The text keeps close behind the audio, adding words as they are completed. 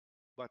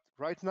But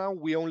right now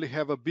we only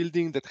have a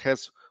building that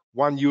has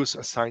one use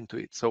assigned to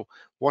it. So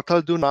what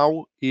I'll do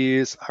now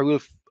is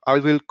I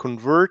will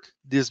convert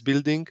this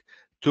building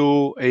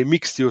to a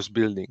mixed use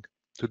building.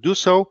 To do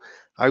so,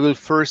 I will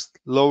first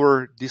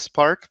lower this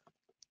part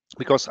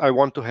because I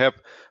want to have,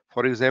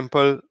 for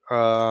example,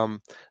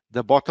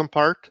 the bottom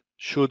part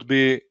should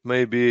be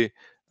maybe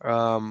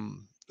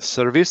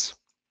service.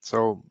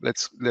 So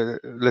let's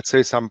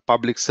say some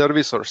public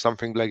service or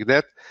something like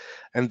that.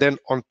 And then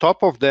on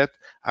top of that,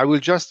 I will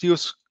just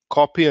use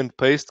copy and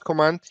paste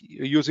command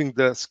using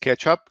the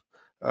SketchUp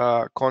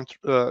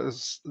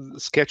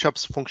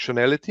SketchUp's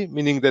functionality,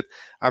 meaning that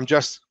I'm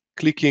just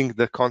clicking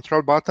the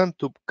control button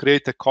to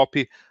create a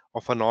copy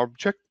of an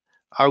object.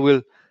 I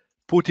will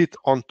put it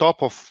on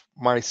top of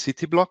my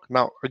city block.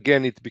 Now,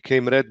 again, it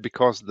became red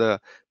because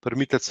the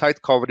permitted site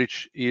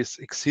coverage is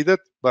exceeded,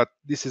 but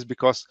this is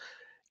because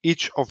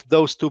each of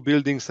those two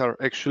buildings are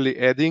actually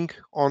adding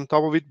on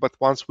top of it. But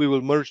once we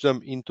will merge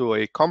them into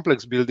a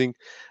complex building,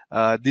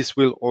 this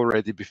will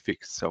already be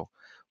fixed. So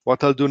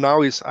what I'll do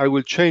now is I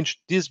will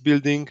change this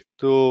building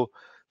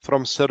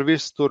from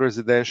service to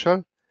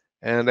residential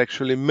and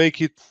actually make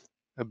it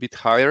a bit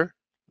higher.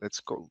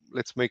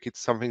 Let's make it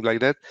something like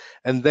that.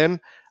 And then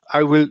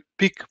I will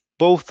pick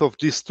both of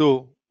these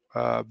two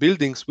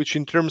buildings, which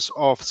in terms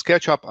of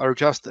SketchUp are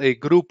just a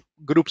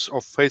groups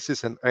of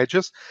faces and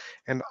edges.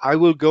 And I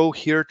will go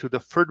here to the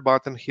third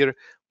button here,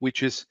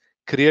 which is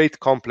create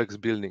complex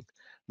building.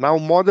 Now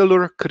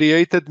Modelur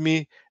created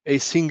me a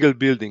single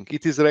building.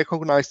 It is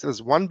recognized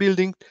as one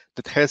building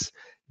that has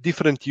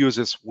different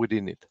uses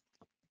within it.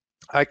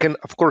 I can,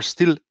 of course,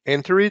 still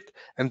enter it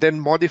and then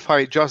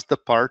modify just the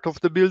part of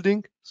the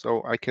building.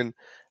 So I can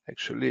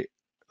actually,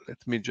 let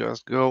me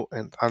just go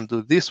and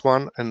undo this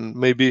one and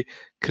maybe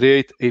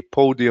create a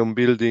podium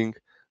building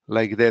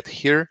like that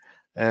here.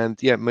 And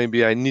yeah,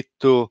 maybe I need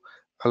to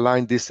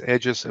align these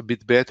edges a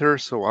bit better.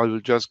 So I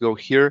will just go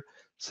here,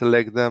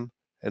 select them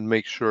and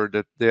make sure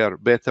that they are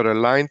better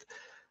aligned.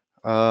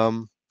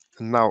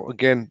 Now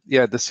again,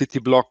 yeah, the city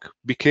block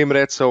became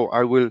red, so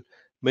I will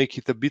make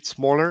it a bit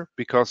smaller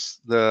because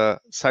the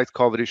site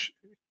coverage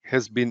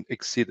has been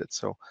exceeded.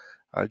 So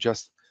I'll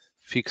just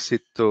fix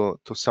it to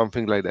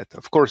something like that.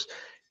 Of course,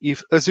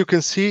 as you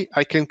can see,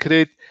 I can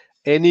create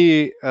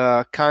any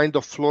kind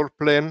of floor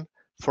plan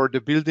for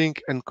the building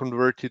and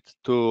convert it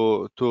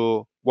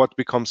to what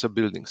becomes a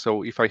building.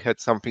 So if I had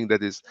something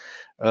that is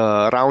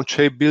a round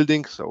shape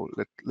building, so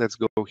let's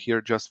go here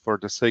just for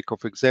the sake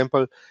of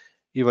example.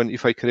 Even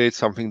if I create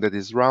something that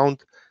is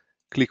round,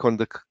 click on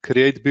the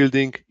create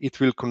building, it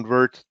will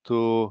convert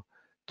to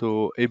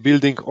a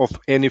building of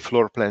any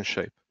floor plan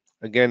shape.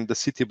 Again, the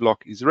city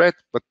block is red,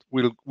 but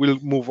we'll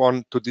move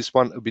on to this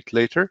one a bit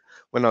later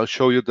when I'll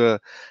show you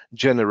the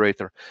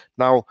generator.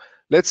 Now,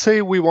 let's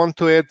say we want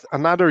to add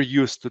another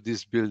use to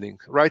this building.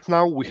 Right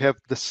now, we have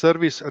the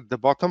service at the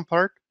bottom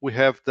part, we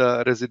have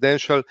the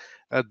residential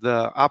at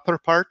the upper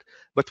part,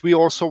 but we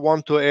also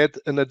want to add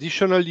an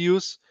additional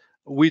use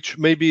which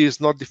maybe is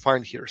not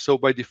defined here. So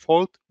by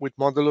default, with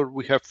Modelur,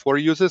 we have 4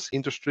 uses: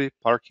 industry,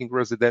 parking,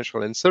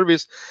 residential, and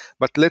service.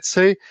 But let's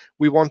say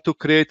we want to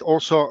create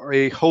also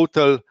a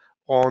hotel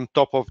on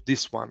top of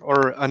this one,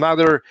 or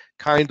another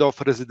kind of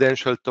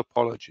residential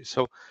topology.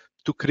 So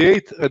to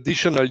create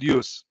additional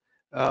use,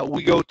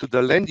 we go to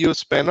the land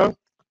use panel,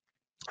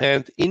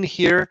 and in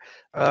here,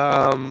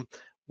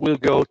 we'll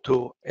go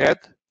to add,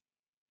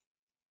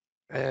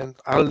 and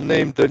I'll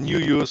name the new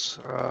use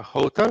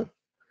hotel.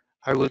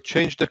 I will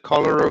change the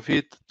color of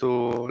it to,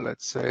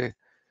 let's say,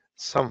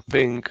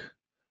 something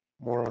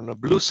more on the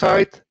blue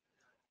side,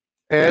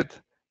 add,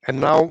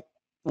 and now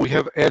we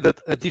have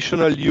added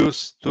additional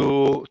use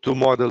to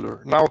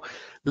Modelur. Now,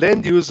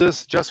 land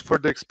uses, just for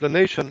the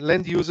explanation,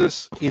 land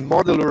uses in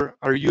Modelur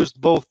are used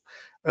both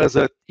as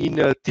in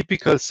a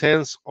typical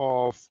sense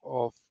of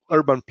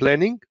urban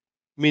planning,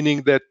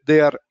 meaning that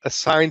they are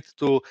assigned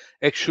to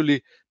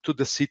actually to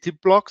the city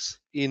blocks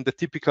in the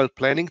typical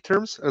planning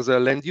terms as a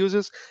land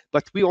uses,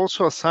 but we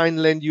also assign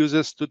land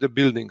uses to the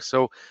building.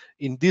 So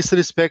in this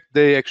respect,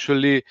 they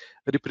actually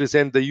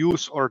represent the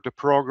use or the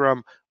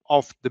program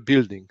of the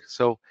building.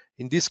 So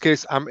in this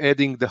case, I'm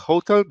adding the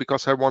hotel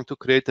because I want to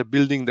create a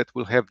building that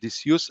will have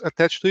this use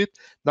attached to it.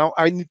 Now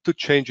I need to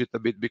change it a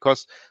bit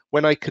because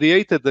when I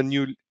created the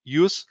new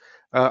use,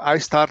 I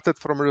started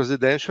from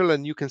residential,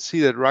 and you can see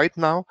that right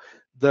now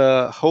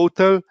the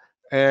hotel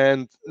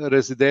and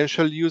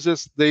residential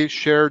uses, they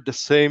share the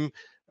same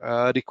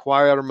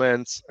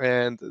requirements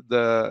and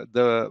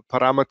the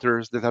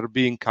parameters that are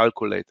being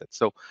calculated.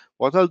 So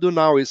what I'll do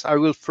now is I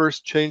will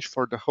first change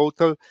for the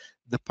hotel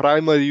the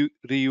primary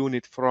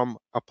unit from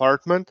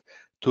apartment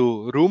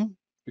to room,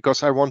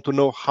 because I want to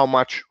know how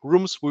much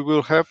rooms we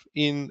will have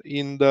in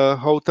the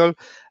hotel.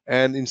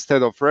 And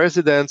instead of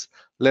residents,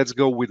 let's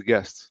go with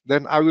guests.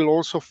 Then I will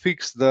also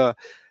fix the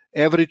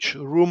average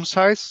room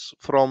size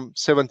from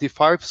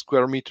 75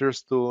 square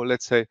meters to,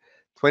 let's say,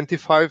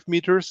 25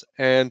 meters,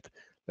 and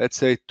let's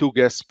say 2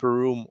 guests per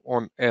room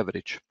on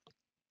average.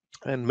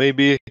 And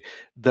maybe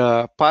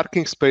the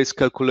parking space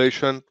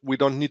calculation, we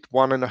don't need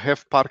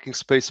 1.5 parking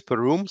space per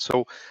room.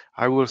 So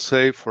I will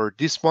say for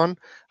this one,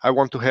 I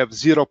want to have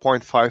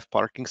 0.5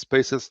 parking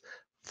spaces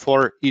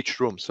for each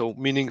room. So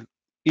meaning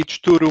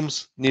each 2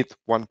 rooms need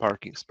 1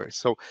 parking space.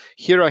 So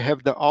here I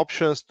have the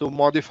options to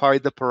modify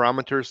the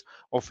parameters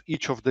of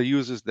each of the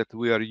uses that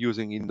we are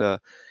using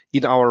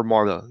in our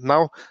model.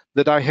 Now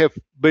that I have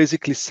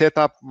basically set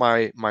up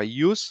my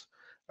use,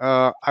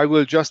 I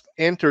will just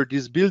enter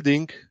this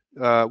building,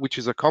 which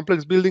is a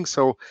complex building.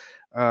 So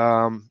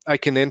I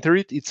can enter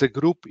it. It's a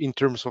group in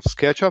terms of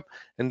SketchUp.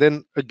 And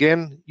then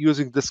again,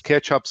 using the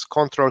SketchUp's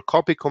control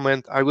copy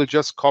command, I will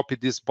just copy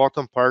this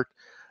bottom part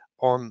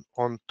on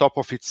top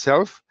of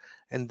itself.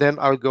 And then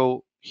I'll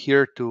go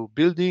here to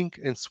building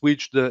and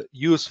switch the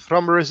use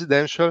from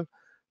residential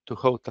to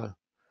hotel.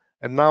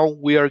 And now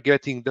we are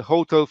getting the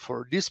hotel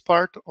for this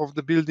part of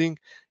the building.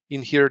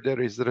 In here, there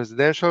is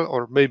residential,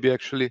 or maybe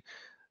actually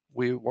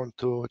we want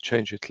to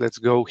change it. Let's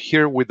go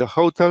here with the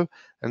hotel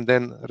and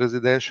then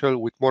residential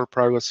with more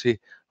privacy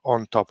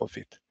on top of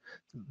it.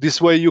 This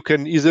way you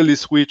can easily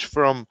switch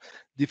from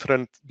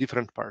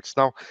different parts.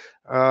 Now,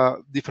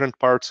 different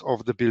parts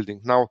of the building.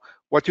 Now,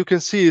 what you can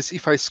see is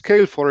if I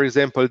scale, for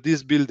example,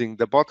 this building,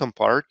 the bottom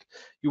part,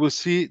 you will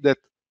see that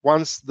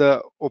once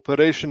the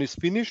operation is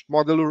finished,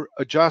 Modelur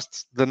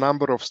adjusts the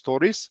number of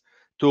stories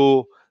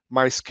to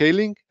my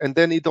scaling, and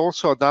then it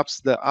also adapts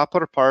the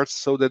upper parts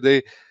so that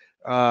they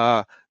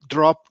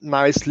drop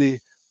nicely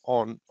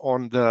on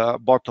the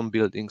bottom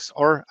buildings.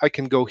 Or I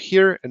can go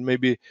here and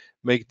maybe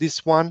make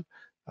this one,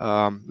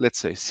 let's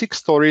say 6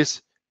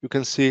 stories. You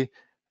can see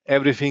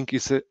everything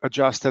is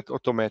adjusted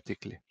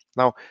automatically.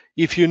 Now,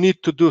 if you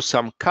need to do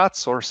some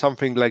cuts or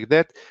something like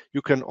that,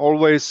 you can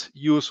always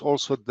use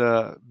also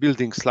the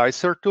building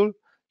slicer tool.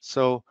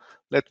 So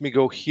let me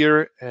go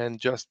here and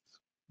just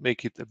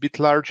make it a bit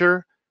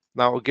larger.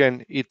 Now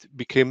again, it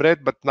became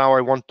red, but now I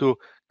want to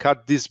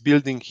cut this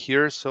building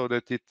here so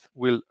that it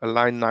will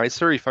align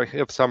nicer. If I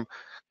have some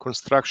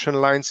construction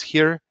lines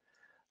here,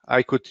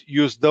 I could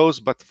use those,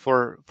 but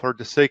for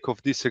the sake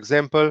of this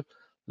example,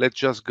 let's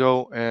just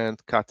go and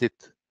cut it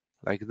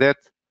like that.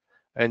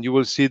 And you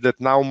will see that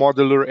now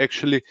Modelur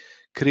actually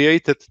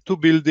created 2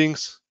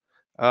 buildings,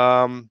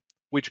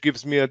 which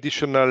gives me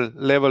additional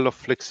level of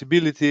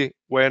flexibility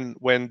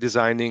when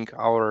designing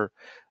our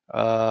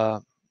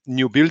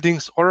new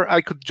buildings. Or I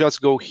could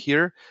just go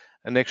here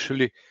and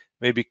actually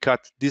maybe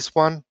cut this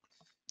one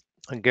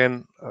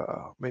again,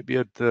 maybe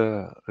at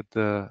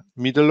the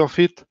middle of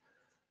it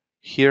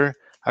here.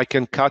 I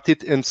can cut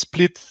it and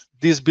split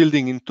this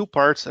building in 2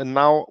 parts. And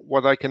now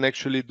what I can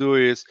actually do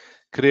is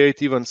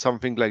create even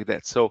something like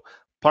that. So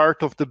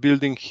part of the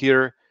building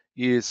here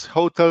is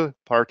hotel,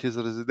 part is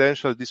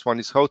residential, this one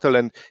is hotel.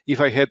 And if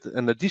I had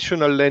an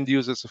additional land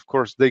uses, of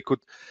course, they could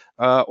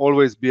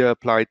always be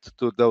applied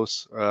to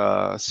those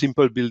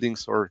simple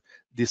buildings or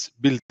these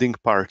building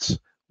parts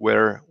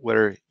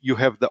where you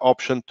have the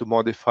option to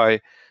modify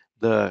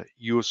the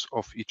use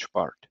of each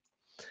part.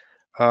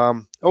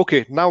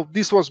 Okay, now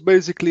this was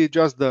basically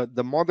just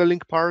the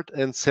modeling part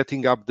and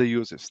setting up the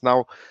uses.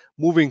 Now,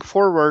 moving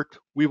forward,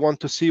 we want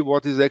to see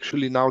what is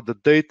actually now the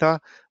data,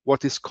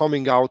 what is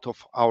coming out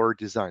of our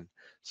design.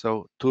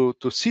 So to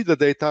see the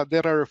data,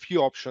 there are a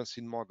few options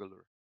in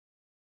Modelur.